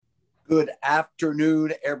Good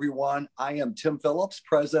afternoon, everyone. I am Tim Phillips,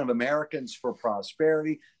 President of Americans for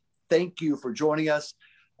Prosperity. Thank you for joining us.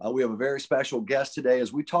 We have a very special guest today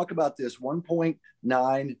as we talk about this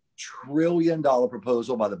 $1.9 trillion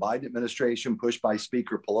proposal by the Biden administration pushed by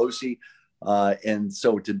Speaker Pelosi. And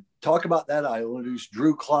so to talk about that, I will introduce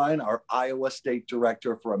Drew Klein, our Iowa State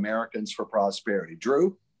Director for Americans for Prosperity.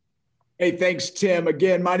 Drew? Hey, thanks, Tim.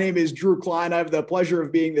 Again, my name is Drew Klein. I have the pleasure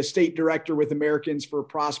of being the state director with Americans for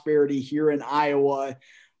Prosperity here in Iowa.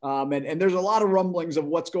 And there's a lot of rumblings of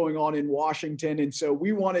what's going on in Washington. And so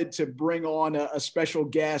we wanted to bring on a special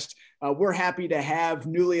guest. We're happy to have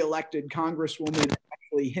newly elected Congresswoman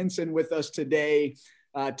Hinson with us today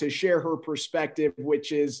to share her perspective,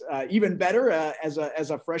 which is even better. As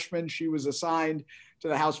a freshman, she was assigned to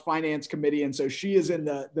the House Finance Committee. And so she is in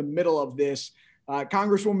the middle of this.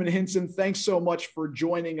 Congresswoman Hinson, thanks so much for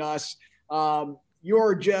joining us.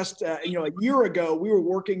 You're just, a year ago, we were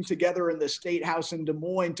working together in the State House in Des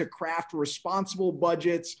Moines to craft responsible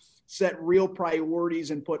budgets, set real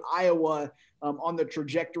priorities, and put Iowa on the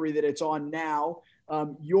trajectory that it's on now.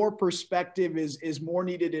 Your perspective is more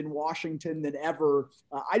needed in Washington than ever.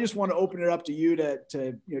 I just want to open it up to you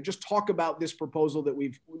to just talk about this proposal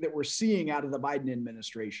that we're seeing out of the Biden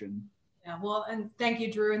administration. Yeah, well, and thank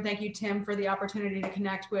you, Drew, and thank you, Tim, for the opportunity to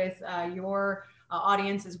connect with your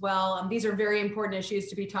audience as well. These are very important issues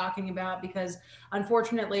to be talking about because,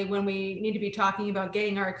 unfortunately, when we need to be talking about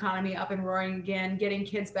getting our economy up and roaring again, getting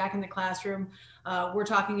kids back in the classroom, we're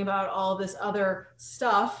talking about all of this other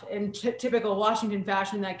stuff in typical Washington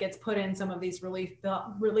fashion that gets put in some of these relief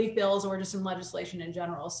bills or just in legislation in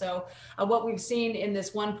general. So what we've seen in this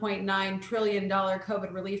 $1.9 trillion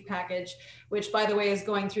COVID relief package, which, by the way, is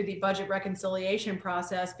going through the budget reconciliation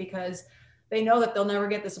process because they know that they'll never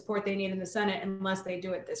get the support they need in the Senate unless they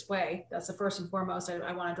do it this way. That's the first and foremost.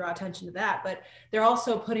 I want to draw attention to that. But they're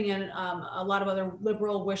also putting in a lot of other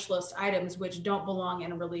liberal wish list items which don't belong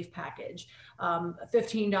in a relief package. A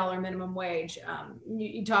 $15 minimum wage.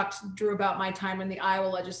 You talked, Drew, about my time in the Iowa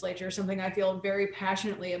legislature, something I feel very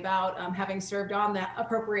passionately about, having served on that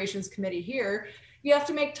appropriations committee here. You have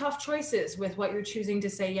to make tough choices with what you're choosing to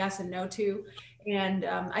say yes and no to. And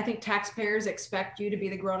I think taxpayers expect you to be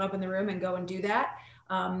the grown-up in the room and go and do that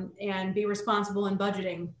and be responsible in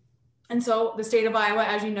budgeting. And so the state of Iowa,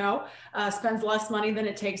 as you know, spends less money than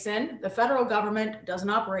it takes in. The federal government doesn't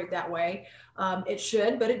operate that way. It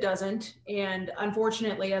should, but it doesn't. And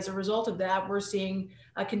unfortunately, as a result of that, we're seeing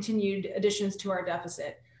continued additions to our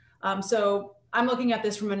deficit. So I'm looking at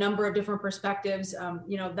this from a number of different perspectives.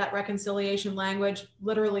 That reconciliation language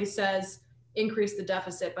literally says increase the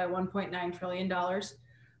deficit by $1.9 trillion,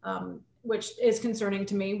 which is concerning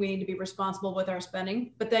to me. We need to be responsible with our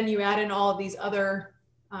spending. But then you add in all of these other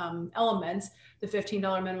elements, the $15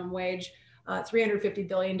 minimum wage, $350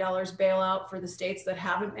 billion bailout for the states that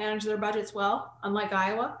haven't managed their budgets well, unlike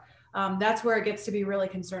Iowa. That's where it gets to be really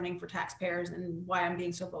concerning for taxpayers and why I'm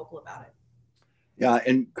being so vocal about it. Yeah,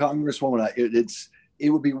 and Congresswoman, it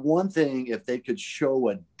would be one thing if they could show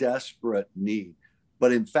a desperate need.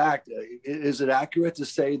 But in fact, is it accurate to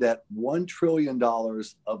say that $1 trillion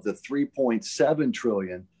of the $3.7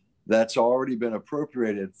 trillion that's already been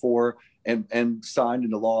appropriated for and signed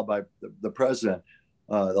into law by the president,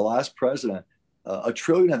 the last president, $1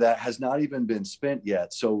 trillion of that has not even been spent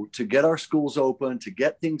yet. So to get our schools open, to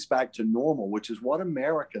get things back to normal, which is what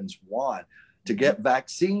Americans want, to get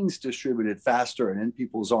vaccines distributed faster and in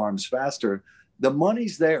people's arms faster, the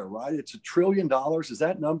money's there, right? It's $1 trillion. Is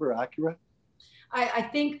that number accurate? I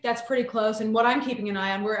think that's pretty close. And what I'm keeping an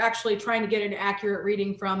eye on, we're actually trying to get an accurate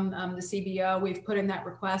reading from the CBO. We've put in that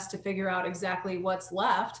request to figure out exactly what's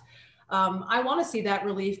left. I want to see that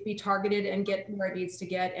relief be targeted and get where it needs to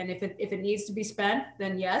get. And if it needs to be spent,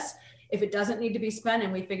 then yes. If it doesn't need to be spent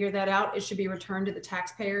and we figure that out, it should be returned to the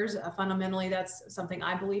taxpayers. Fundamentally, that's something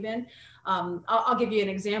I believe in. I'll give you an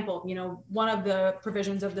example. One of the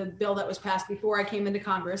provisions of the bill that was passed before I came into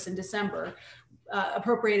Congress in December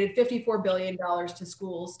appropriated $54 billion to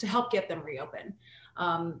schools to help get them reopened.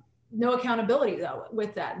 No accountability, though,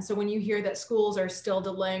 with that. And so when you hear that schools are still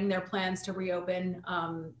delaying their plans to reopen,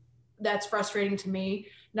 that's frustrating to me,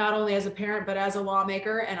 not only as a parent, but as a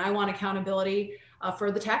lawmaker. And I want accountability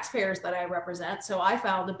for the taxpayers that I represent. So I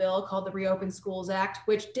filed a bill called the Reopen Schools Act,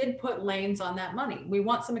 which did put lanes on that money. We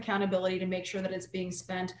want some accountability to make sure that it's being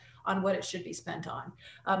spent on what it should be spent on.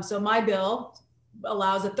 So my bill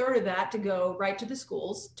allows a third of that to go right to the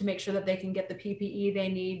schools to make sure that they can get the PPE they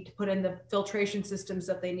need to put in the filtration systems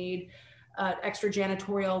that they need. extra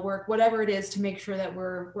janitorial work, whatever it is to make sure that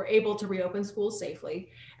we're able to reopen schools safely.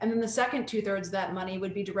 And then the second 2/3 of that money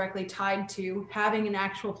would be directly tied to having an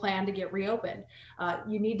actual plan to get reopened.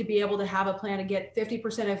 You need to be able to have a plan to get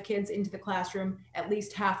 50% of kids into the classroom at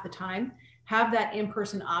least half the time. Have that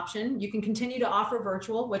in-person option. You can continue to offer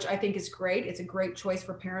virtual, which I think is great. It's a great choice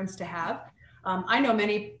for parents to have. I know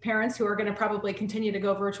many parents who are going to probably continue to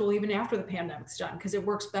go virtual even after the pandemic's done because it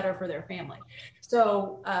works better for their family.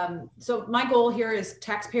 So my goal here is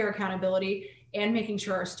taxpayer accountability and making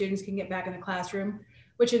sure our students can get back in the classroom,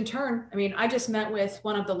 which in turn, I mean, I just met with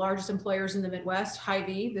one of the largest employers in the Midwest,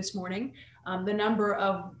 Hy-Vee, this morning. The number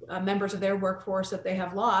of members of their workforce that they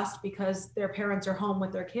have lost because their parents are home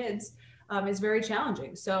with their kids is very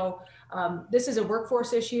challenging. So this is a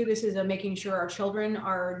workforce issue. This is a making sure our children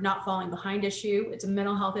are not falling behind issue. It's a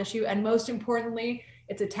mental health issue. And most importantly,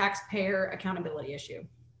 it's a taxpayer accountability issue.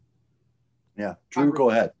 Yeah, Drew, go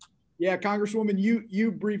ahead. Yeah, Congresswoman,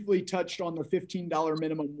 you briefly touched on the $15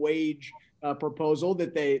 minimum wage proposal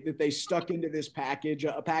that they stuck into this package,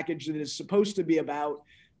 a package that is supposed to be about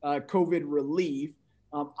COVID relief.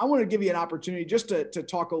 I want to give you an opportunity just to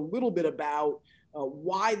talk a little bit about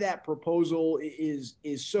why that proposal is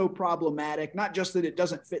so problematic. Not just that it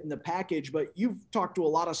doesn't fit in the package, but you've talked to a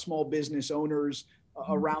lot of small business owners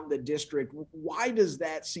around the district. Why does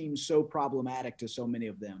that seem so problematic to so many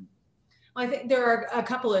of them? I think there are a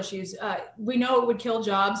couple issues. We know it would kill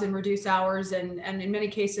jobs and reduce hours and in many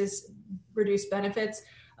cases reduce benefits.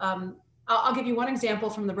 I'll give you one example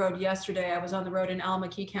from the road yesterday. I was on the road in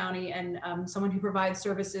Alameda County, and someone who provides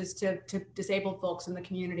services to disabled folks in the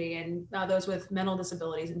community and those with mental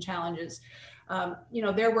disabilities and challenges.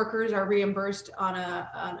 Their workers are reimbursed on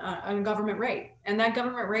a government rate, and that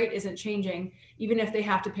government rate isn't changing even if they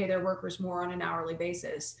have to pay their workers more on an hourly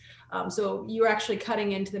basis. So you're actually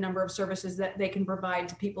cutting into the number of services that they can provide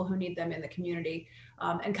to people who need them in the community,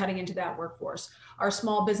 and cutting into that workforce. Our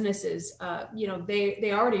small businesses,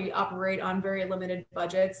 they already operate on very limited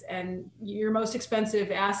budgets, and your most expensive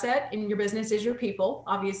asset in your business is your people,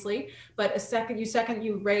 obviously. But second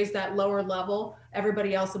you raise that lower level,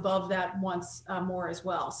 everybody else above that wants more as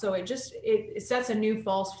well. So it sets a new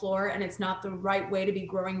false floor, and it's not the right way to be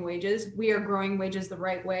growing wages. We are growing wages the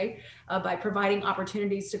right way by providing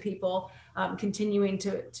opportunities to people, continuing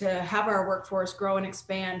to have our workforce grow and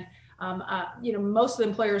expand. Most of the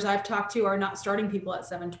employers I've talked to are not starting people at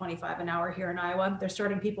 $7.25 an hour here in Iowa. They're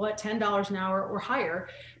starting people at $10 an hour or higher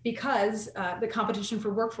because the competition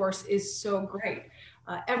for workforce is so great.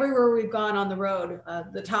 Everywhere we've gone on the road,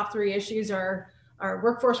 the top three issues are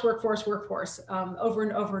workforce, over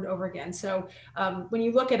and over and over again. So when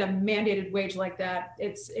you look at a mandated wage like that,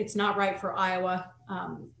 it's not right for Iowa.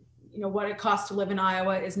 What it costs to live in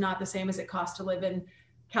Iowa is not the same as it costs to live in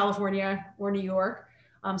California or New York.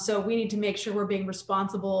 So we need to make sure we're being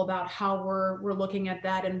responsible about how we're looking at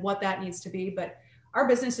that and what that needs to be. But our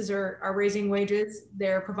businesses are raising wages.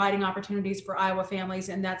 They're providing opportunities for Iowa families,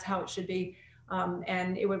 and that's how it should be.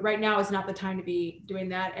 And right now is not the time to be doing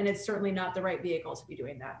that. And it's certainly not the right vehicle to be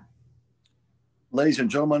doing that. Ladies and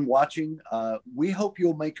gentlemen watching, we hope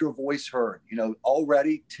you'll make your voice heard.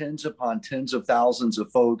 Already tens upon tens of thousands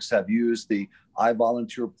of folks have used the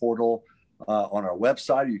iVolunteer portal on our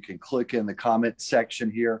website. You can click in the comment section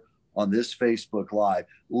here on this Facebook Live.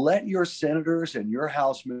 Let your senators and your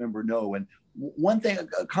House member know. And one thing,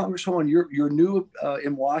 Congresswoman, you're new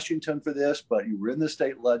in Washington for this, but you were in the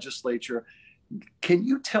state legislature. Can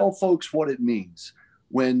you tell folks what it means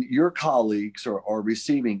when your colleagues are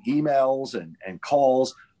receiving emails and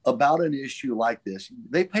calls about an issue like this?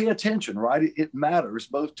 They pay attention, right? It matters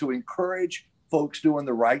both to encourage folks doing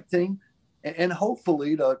the right thing and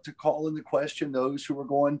hopefully to call into question those who are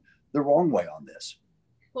going the wrong way on this.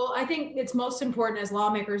 Well, I think it's most important as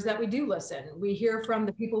lawmakers that we do listen. We hear from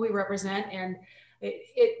the people we represent, and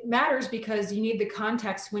it matters because you need the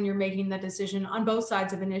context when you're making that decision on both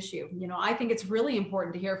sides of an issue. I think it's really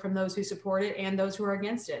important to hear from those who support it and those who are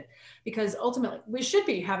against it, because ultimately we should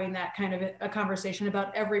be having that kind of a conversation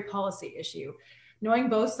about every policy issue. Knowing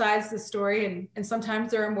both sides of the story, and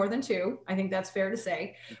sometimes there are more than two, I think that's fair to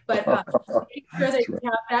say, but making sure that you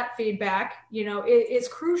have that feedback, it's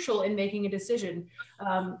crucial in making a decision.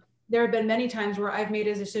 There have been many times where I've made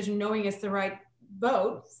a decision knowing it's the right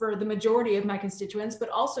vote for the majority of my constituents, but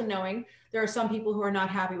also knowing there are some people who are not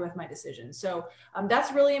happy with my decision. So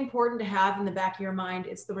that's really important to have in the back of your mind.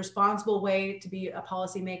 It's the responsible way to be a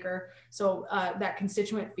policymaker. So that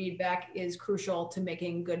constituent feedback is crucial to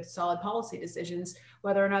making good, solid policy decisions,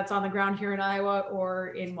 whether or not it's on the ground here in Iowa or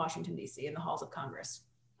in Washington, D.C., in the halls of Congress.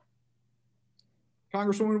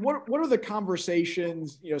 Congresswoman, what are the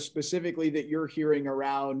conversations, specifically that you're hearing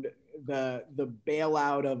around the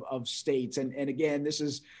bailout of states. And again, this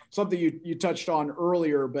is something you touched on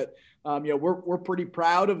earlier, but we're pretty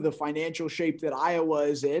proud of the financial shape that Iowa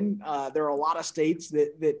is in. There are a lot of states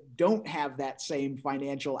that don't have that same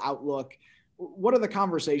financial outlook. What are the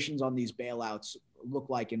conversations on these bailouts look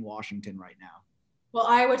like in Washington right now? Well,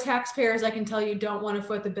 Iowa taxpayers, I can tell you, don't want to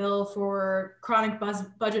foot the bill for chronic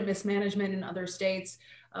budget mismanagement in other states.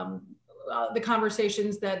 The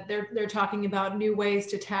conversations that they're talking about new ways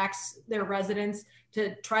to tax their residents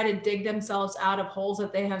to try to dig themselves out of holes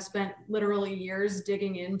that they have spent literally years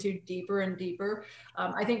digging into deeper and deeper.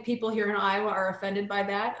 I think people here in Iowa are offended by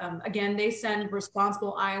that. Again, they send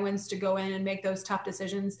responsible Iowans to go in and make those tough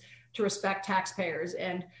decisions to respect taxpayers.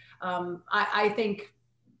 And I think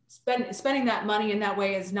spending that money in that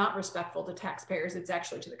way is not respectful to taxpayers. It's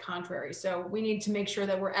actually to the contrary. So we need to make sure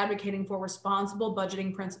that we're advocating for responsible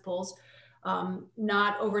budgeting principles,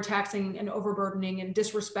 not overtaxing and overburdening and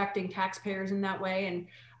disrespecting taxpayers in that way.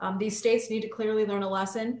 And these states need to clearly learn a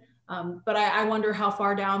lesson. But I wonder how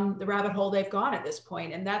far down the rabbit hole they've gone at this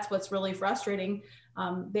point. And that's what's really frustrating.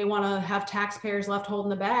 They want to have taxpayers left holding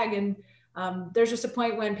the bag. And there's just a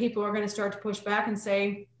point when people are going to start to push back and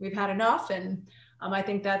say, we've had enough. And I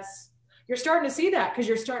think you're starting to see that because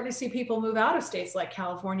you're starting to see people move out of states like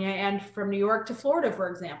California and from New York to Florida, for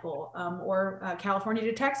example, or California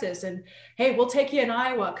to Texas. And hey, we'll take you in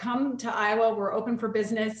Iowa. Come to Iowa. We're open for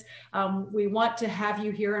business. We want to have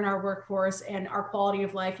you here in our workforce and our quality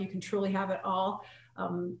of life. You can truly have it all.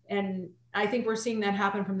 And I think we're seeing that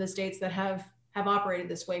happen from the states that have operated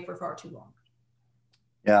this way for far too long.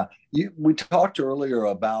 Yeah, we talked earlier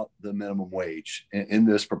about the minimum wage in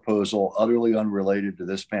this proposal, utterly unrelated to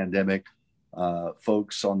this pandemic.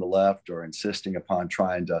 Folks on the left are insisting upon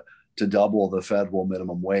trying to double the federal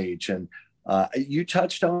minimum wage. And you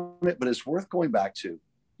touched on it, but it's worth going back to.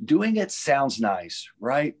 Doing it sounds nice,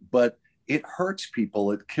 right? But it hurts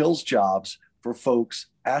people. It kills jobs for folks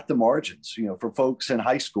at the margins, for folks in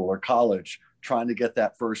high school or college trying to get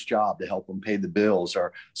that first job to help them pay the bills,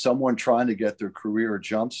 or someone trying to get their career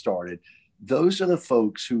jump started. Those are the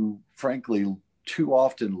folks who, frankly, too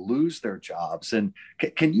often lose their jobs. And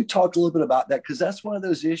can you talk a little bit about that? Because that's one of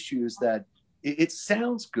those issues that it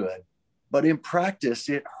sounds good, but in practice,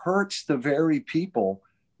 it hurts the very people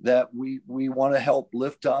that we want to help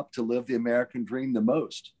lift up to live the American dream the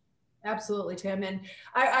most. Absolutely, Tim. And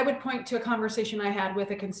I would point to a conversation I had with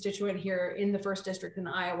a constituent here in the 1st District in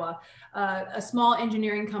Iowa, a small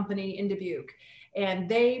engineering company in Dubuque. And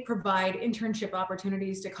they provide internship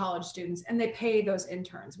opportunities to college students, and they pay those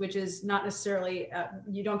interns, which is not necessarily,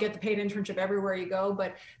 you don't get the paid internship everywhere you go,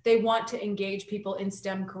 but they want to engage people in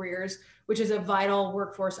STEM careers, which is a vital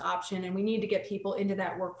workforce option. And we need to get people into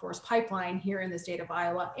that workforce pipeline here in the state of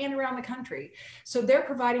Iowa and around the country. So they're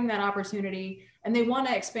providing that opportunity, and they want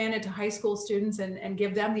to expand it to high school students and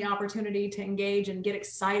give them the opportunity to engage and get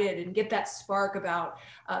excited and get that spark about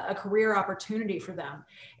a career opportunity for them.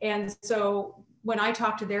 And so when I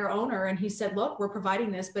talked to their owner, and he said, look, we're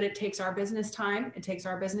providing this, but it takes our business time, it takes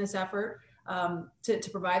our business effort to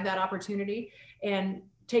provide that opportunity, and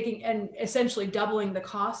essentially doubling the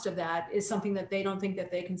cost of that is something that they don't think that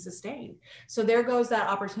they can sustain. So there goes that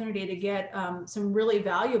opportunity to get some really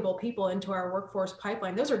valuable people into our workforce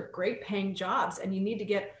pipeline. Those are great paying jobs, and you need to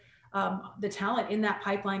get the talent in that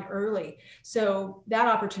pipeline early. So that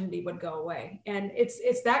opportunity would go away. And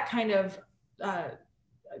it's that kind of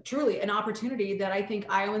truly an opportunity that I think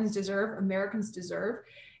Iowans deserve, Americans deserve.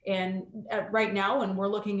 And right now, when we're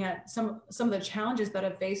looking at some of the challenges that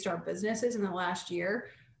have faced our businesses in the last year,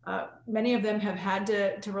 many of them have had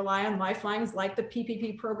to rely on lifelines like the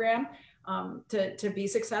PPP program to be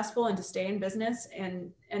successful and to stay in business.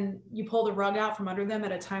 And you pull the rug out from under them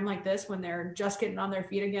at a time like this when they're just getting on their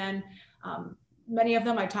feet again. Many of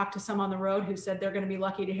them, I talked to some on the road who said they're going to be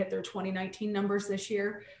lucky to hit their 2019 numbers this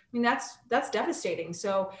year. I mean, that's devastating.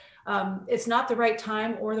 So it's not the right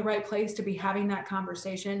time or the right place to be having that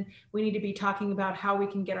conversation. We need to be talking about how we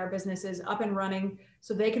can get our businesses up and running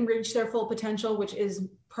so they can reach their full potential, which is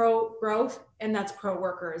pro growth, and that's pro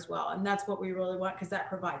worker as well. And that's what we really want, because that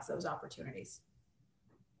provides those opportunities.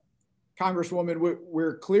 Congresswoman,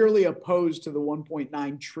 we're clearly opposed to the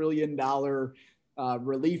 $1.9 trillion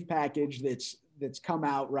relief package that's come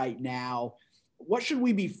out right now. What should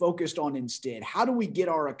we be focused on instead? How do we get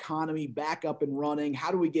our economy back up and running? How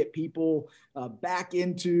do we get people back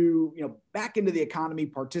into the economy,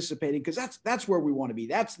 participating? Because that's where we want to be.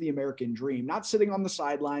 That's the American dream. Not sitting on the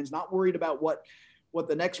sidelines, not worried about what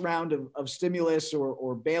the next round of stimulus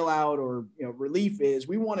or bailout or relief is.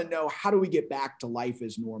 We want to know, how do we get back to life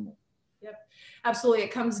as normal? Yep, absolutely.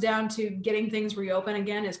 It comes down to getting things reopened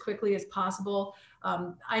again as quickly as possible.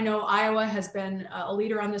 I know Iowa has been a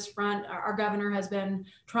leader on this front. Our governor has been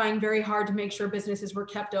trying very hard to make sure businesses were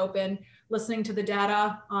kept open, listening to the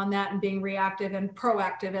data on that and being reactive and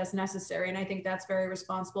proactive as necessary. And I think that's very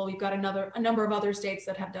responsible. We've got a number of other states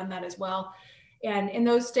that have done that as well. And in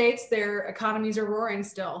those states, their economies are roaring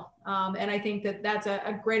still. And I think that that's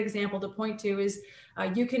a great example to point to is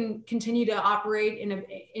you can continue to operate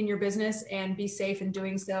in your business and be safe in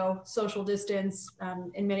doing so. Social distance,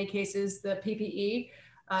 in many cases, the PPE.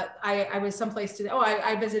 I was someplace today.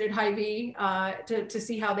 I visited Hy-Vee to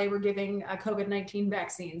see how they were giving COVID-19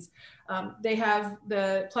 vaccines. They have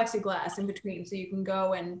the plexiglass in between, so you can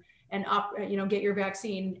go and get your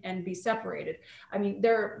vaccine and be separated. I mean,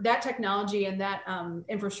 that technology and that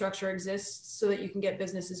infrastructure exists so that you can get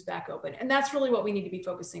businesses back open. And that's really what we need to be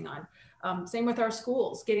focusing on. Same with our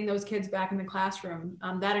schools, getting those kids back in the classroom.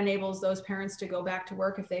 That enables those parents to go back to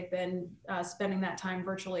work if they've been spending that time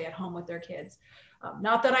virtually at home with their kids.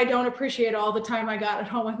 Not that I don't appreciate all the time I got at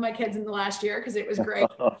home with my kids in the last year, because it was great.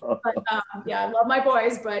 But yeah, I love my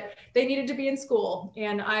boys, but they needed to be in school.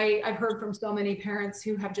 And I've heard from so many parents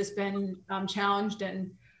who have just been challenged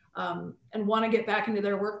and want to get back into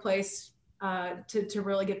their workplace to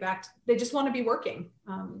really get back. They just want to be working.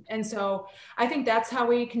 And so I think that's how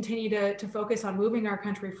we continue to focus on moving our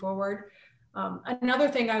country forward. Another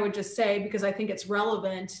thing I would just say, because I think it's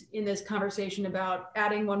relevant in this conversation about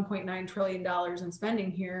adding $1.9 trillion in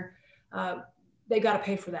spending here, they got to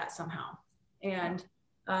pay for that somehow. And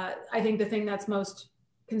I think the thing that's most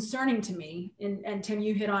concerning to me, and Tim,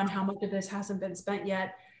 you hit on how much of this hasn't been spent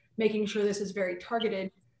yet, making sure this is very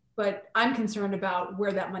targeted, but I'm concerned about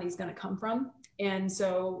where that money is going to come from. And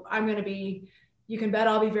so you can bet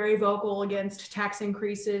I'll be very vocal against tax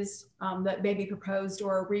increases that may be proposed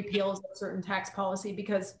or repeals of certain tax policy,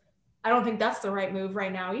 because I don't think that's the right move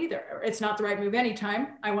right now either. It's not the right move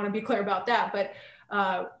anytime. I want to be clear about that. But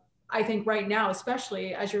I think right now,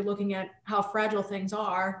 especially as you're looking at how fragile things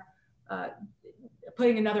are,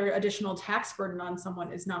 putting another additional tax burden on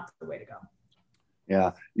someone is not the way to go.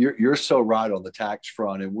 Yeah, you're so right on the tax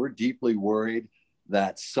front. And we're deeply worried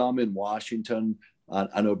that some in Washington,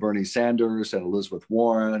 I know Bernie Sanders and Elizabeth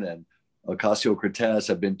Warren and Ocasio-Cortez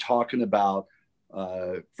have been talking about,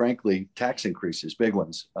 frankly, tax increases, big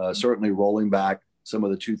ones, certainly rolling back some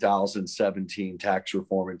of the 2017 tax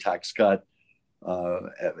reform and tax cut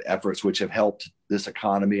efforts, which have helped this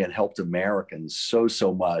economy and helped Americans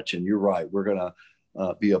so much. And you're right, we're going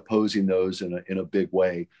to be opposing those in a big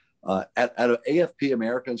way. At AFP,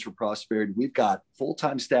 Americans for Prosperity, we've got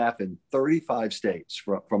full-time staff in 35 states,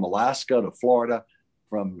 from Alaska to Florida,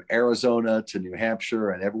 from Arizona to New Hampshire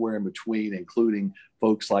and everywhere in between, including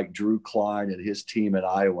folks like Drew Klein and his team in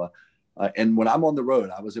Iowa. And when I'm on the road,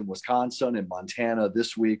 I was in Wisconsin and Montana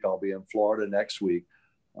this week. I'll be in Florida next week,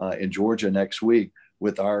 in Georgia next week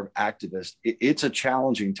with our activists. It's a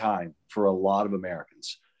challenging time for a lot of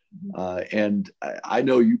Americans. And I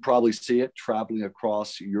know you probably see it traveling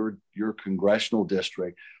across your congressional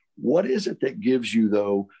district. What is it that gives you,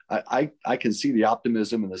 though? I can see the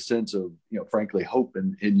optimism and the sense of, frankly, hope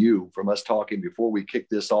in you from us talking before we kick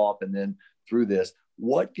this off and then through this.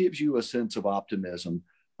 What gives you a sense of optimism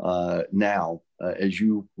now as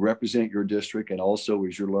you represent your district and also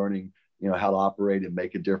as you're learning, how to operate and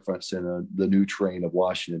make a difference in the new terrain of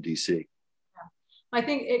Washington, D.C.? I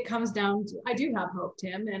think it comes down to, I do have hope,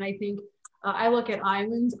 Tim. And I think I look at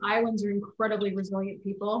Iowans. Iowans are incredibly resilient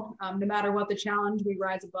people. No matter what the challenge, we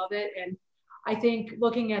rise above it. And I think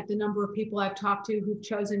looking at the number of people I've talked to who've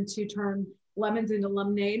chosen to turn lemons into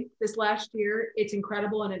lemonade this last year, it's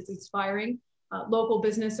incredible and it's inspiring. Local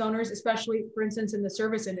business owners, especially, for instance, in the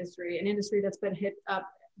service industry, an industry that's been hit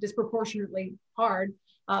disproportionately hard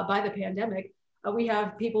by the pandemic. We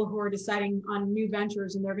have people who are deciding on new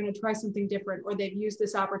ventures and they're going to try something different, or they've used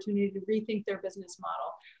this opportunity to rethink their business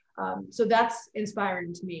model. So that's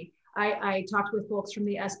inspiring to me. I talked with folks from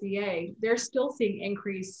the SBA. They're still seeing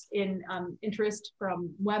increase in interest from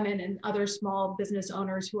women and other small business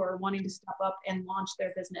owners who are wanting to step up and launch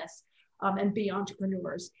their business and be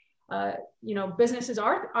entrepreneurs. Businesses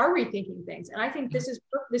are rethinking things. And I think this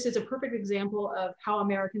is a perfect example of how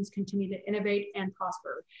Americans continue to innovate and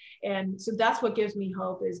prosper. And so that's what gives me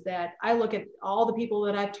hope, is that I look at all the people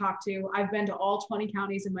that I've talked to. I've been to all 20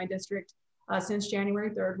 counties in my district since January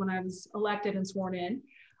 3rd, when I was elected and sworn in.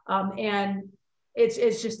 And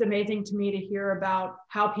it's just amazing to me to hear about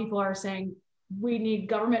how people are saying, we need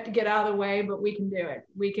government to get out of the way, but we can do it.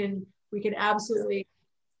 We can absolutely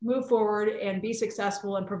move forward and be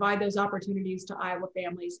successful and provide those opportunities to Iowa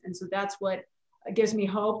families. And so that's what gives me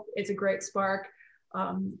hope. It's a great spark.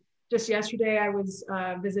 just yesterday, I was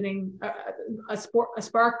visiting a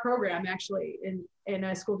Spark program actually in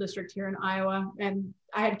a school district here in Iowa. And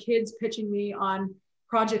I had kids pitching me on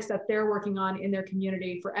projects that they're working on in their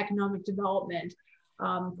community for economic development,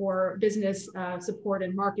 for business support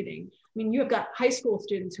and marketing. I mean, you have got high school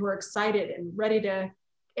students who are excited and ready to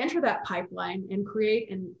enter that pipeline and create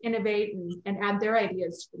and innovate and add their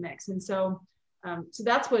ideas to the mix. And so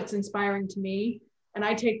that's what's inspiring to me. And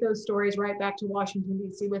I take those stories right back to Washington,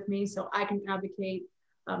 D.C. with me so I can advocate,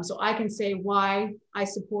 so I can say why I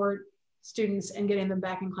support students and getting them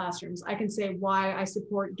back in classrooms. I can say why I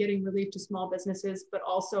support getting relief to small businesses, but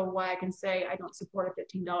also why I can say I don't support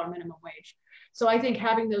a $15 minimum wage. So I think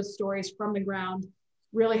having those stories from the ground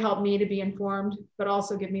really helped me to be informed, but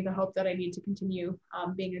also give me the hope that I need to continue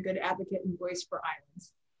being a good advocate and voice for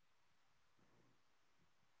Iowans.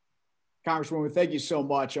 Congresswoman, thank you so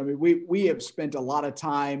much. I mean, we have spent a lot of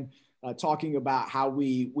time talking about how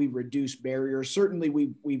we reduce barriers. Certainly,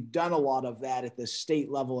 we've done a lot of that at the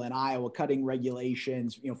state level in Iowa, cutting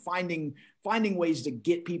regulations, finding ways to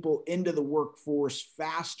get people into the workforce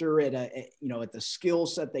faster at at the skill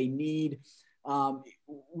set they need.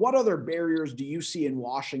 What other barriers do you see in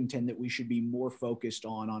Washington that we should be more focused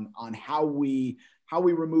on how we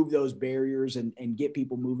remove those barriers and get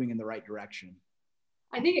people moving in the right direction?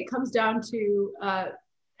 I think it comes down to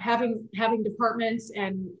having departments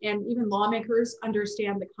and even lawmakers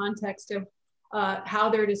understand the context of how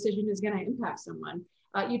their decision is going to impact someone.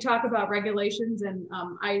 You talk about regulations, and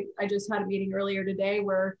I just had a meeting earlier today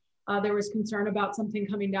where there was concern about something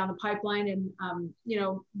coming down the pipeline, and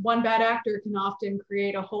one bad actor can often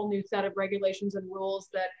create a whole new set of regulations and rules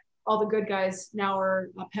that all the good guys now are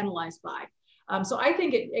penalized by. So I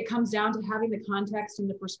think it comes down to having the context and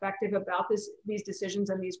the perspective about these decisions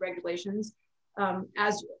and these regulations,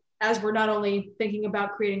 as we're not only thinking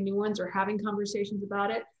about creating new ones or having conversations about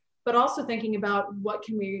it, but also thinking about what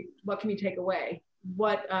can we take away,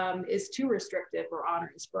 what is too restrictive or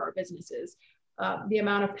onerous for our businesses. The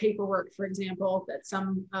amount of paperwork, for example, that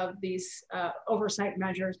some of these oversight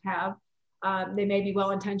measures have. They may be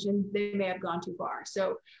well-intentioned, they may have gone too far.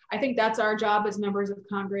 So I think that's our job as members of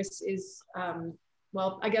Congress is,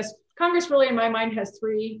 I guess Congress really in my mind has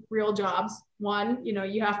three real jobs. One,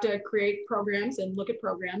 you have to create programs and look at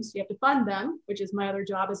programs. You have to fund them, which is my other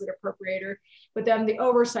job as an appropriator. But then the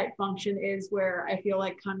oversight function is where I feel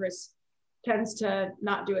like Congress tends to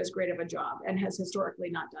not do as great of a job and has historically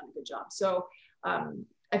not done a good job. So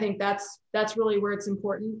I think that's really where it's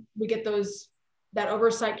important. We get that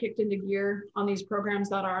oversight kicked into gear on these programs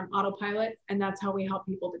that are on autopilot, and that's how we help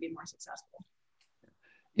people to be more successful.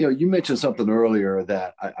 You mentioned something earlier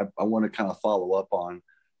that I want to kind of follow up on.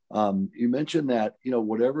 You mentioned that,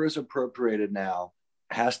 whatever is appropriated now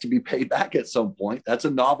has to be paid back at some point. That's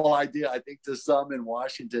a novel idea, I think, to some in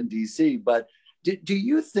Washington, D.C. But do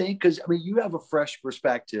you think, because, you have a fresh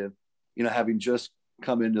perspective, having just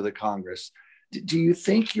come into the Congress, do you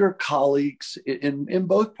think your colleagues in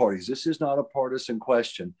both parties, this is not a partisan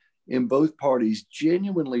question, in both parties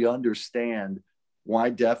genuinely understand why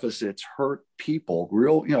deficits hurt people,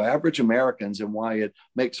 real, average Americans, and why it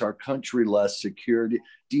makes our country less secure? Do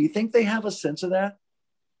you think they have a sense of that?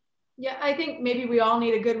 Yeah, I think maybe we all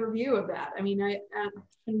need a good review of that. And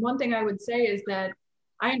one thing I would say is that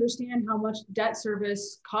I understand how much debt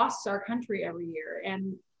service costs our country every year.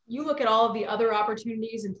 And you look at all of the other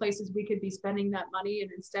opportunities and places we could be spending that money,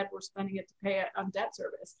 and instead we're spending it to pay on debt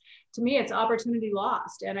service. To me, it's opportunity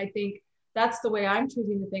lost. And I think that's the way I'm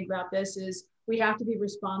choosing to think about this is we have to be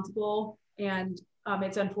responsible. And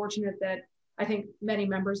it's unfortunate that I think many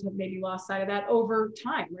members have maybe lost sight of that over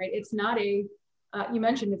time, right? It's not you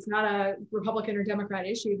mentioned it's not a Republican or Democrat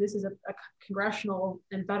issue. This is a congressional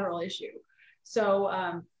and federal issue. So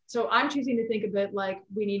I'm choosing to think of it like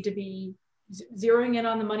we need to be zeroing in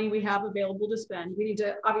on the money we have available to spend. We need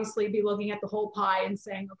to obviously be looking at the whole pie and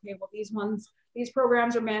saying, okay, well, these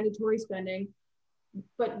programs are mandatory spending,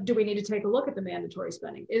 but do we need to take a look at the mandatory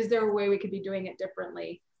spending? Is there a way we could be doing it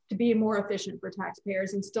differently to be more efficient for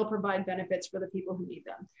taxpayers and still provide benefits for the people who need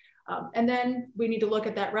them? And then we need to look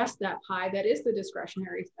at that rest of that pie that is the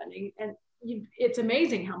discretionary spending. And it's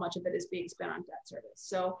amazing how much of it is being spent on debt service.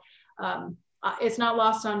 So it's not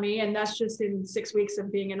lost on me, and that's just in 6 weeks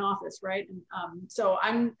of being in office, right? And so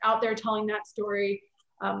I'm out there telling that story,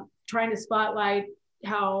 trying to spotlight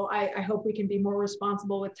how I hope we can be more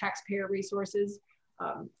responsible with taxpayer resources.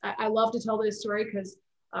 I love to tell this story because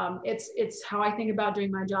it's how I think about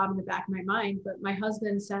doing my job in the back of my mind. But my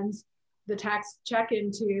husband sends the tax check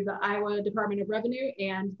into the Iowa Department of Revenue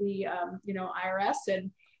and the IRS,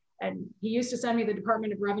 And he used to send me the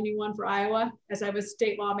Department of Revenue one for Iowa. As I was a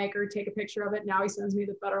state lawmaker, take a picture of it. Now he sends me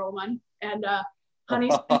the federal one. And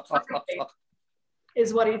honey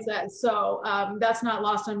is what he says. So that's not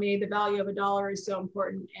lost on me. The value of a dollar is so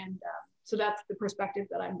important. And so that's the perspective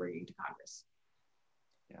that I'm bringing to Congress.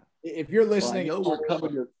 Yeah. If you're listening, well, I know we're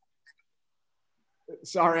coming to.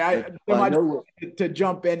 Sorry, to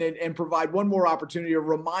jump in and provide one more opportunity to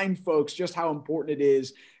remind folks just how important it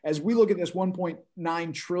is as we look at this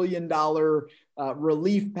 $1.9 trillion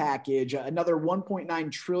relief package, another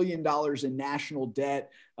 $1.9 trillion in national debt.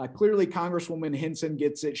 Clearly, Congresswoman Hinson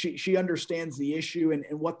gets it. She understands the issue and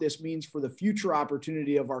what this means for the future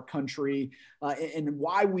opportunity of our country and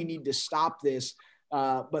why we need to stop this.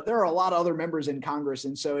 But there are a lot of other members in Congress.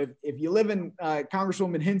 And so if you live in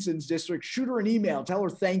Congresswoman Hinson's district, shoot her an email, tell her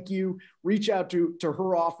thank you, reach out to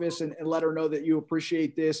her office and let her know that you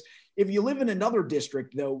appreciate this. If you live in another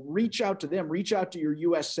district, though, reach out to them, reach out to your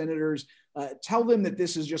U.S. senators, tell them that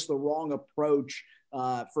this is just the wrong approach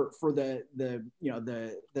for the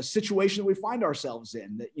situation that we find ourselves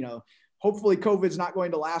in, that, hopefully COVID's not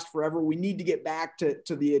going to last forever. We need to get back to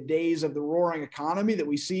the days of the roaring economy that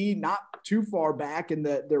we see not too far back in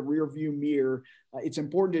the rear view mirror. It's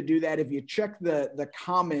important to do that. If you check the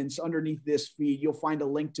comments underneath this feed, you'll find a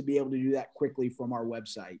link to be able to do that quickly from our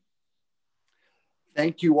website.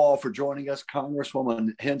 Thank you all for joining us.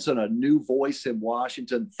 Congresswoman Hinson, a new voice in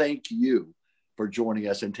Washington. Thank you for joining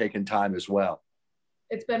us and taking time as well.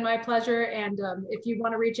 It's been my pleasure. And if you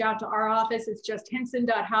want to reach out to our office, it's just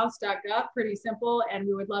hinson.house.gov. Pretty simple. And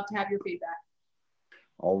we would love to have your feedback.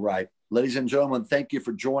 All right. Ladies and gentlemen, thank you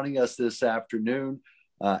for joining us this afternoon.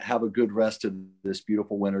 Have a good rest of this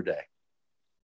beautiful winter day.